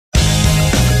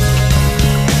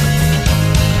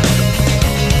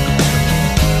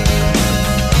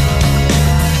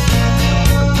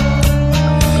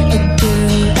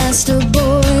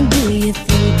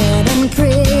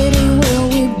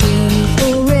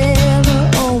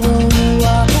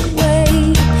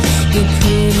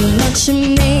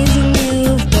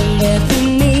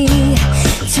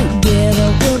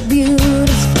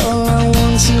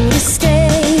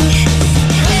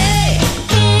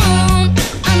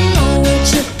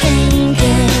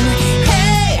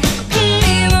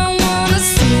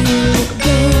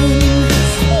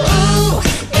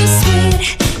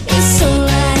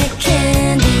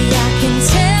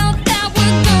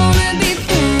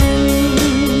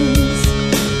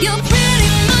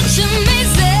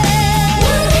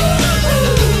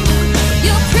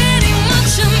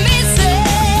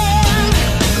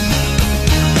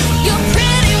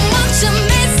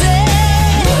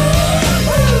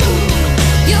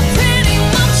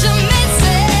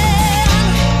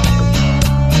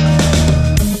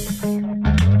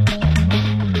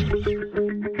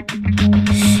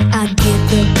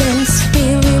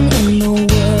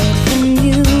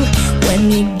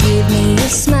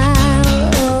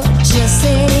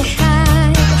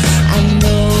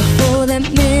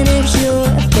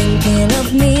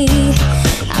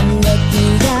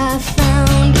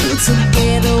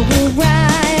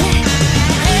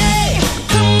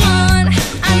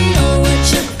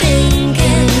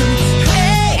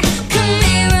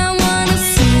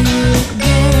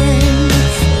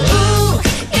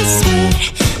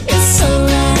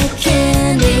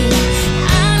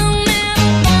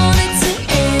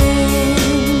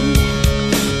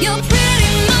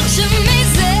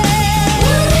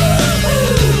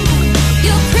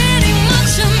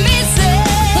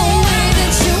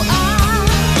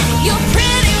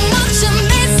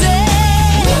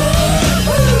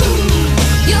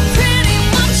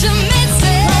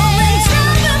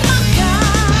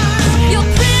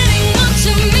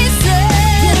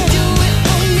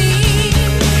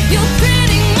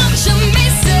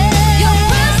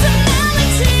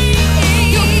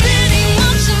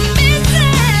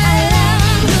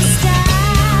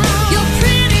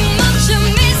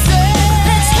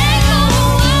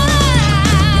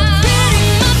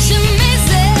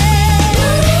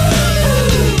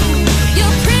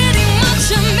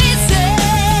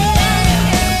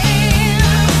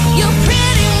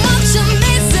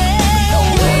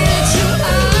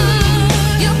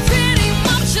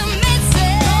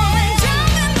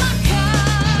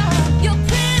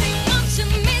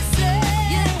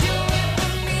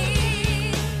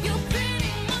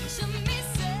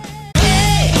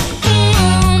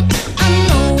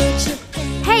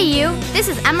This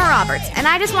is Emma Roberts, and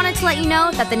I just wanted to let you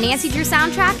know that the Nancy Drew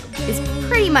soundtrack is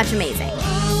pretty much amazing.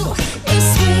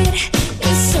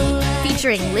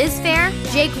 Featuring Liz Phair,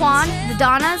 J-Kwon, the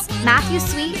Donnas, Matthew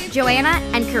Sweet, Joanna,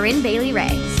 and Corinne Bailey Rae.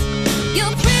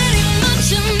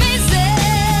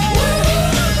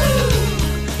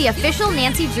 The official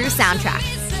Nancy Drew soundtrack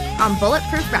on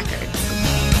Bulletproof Records.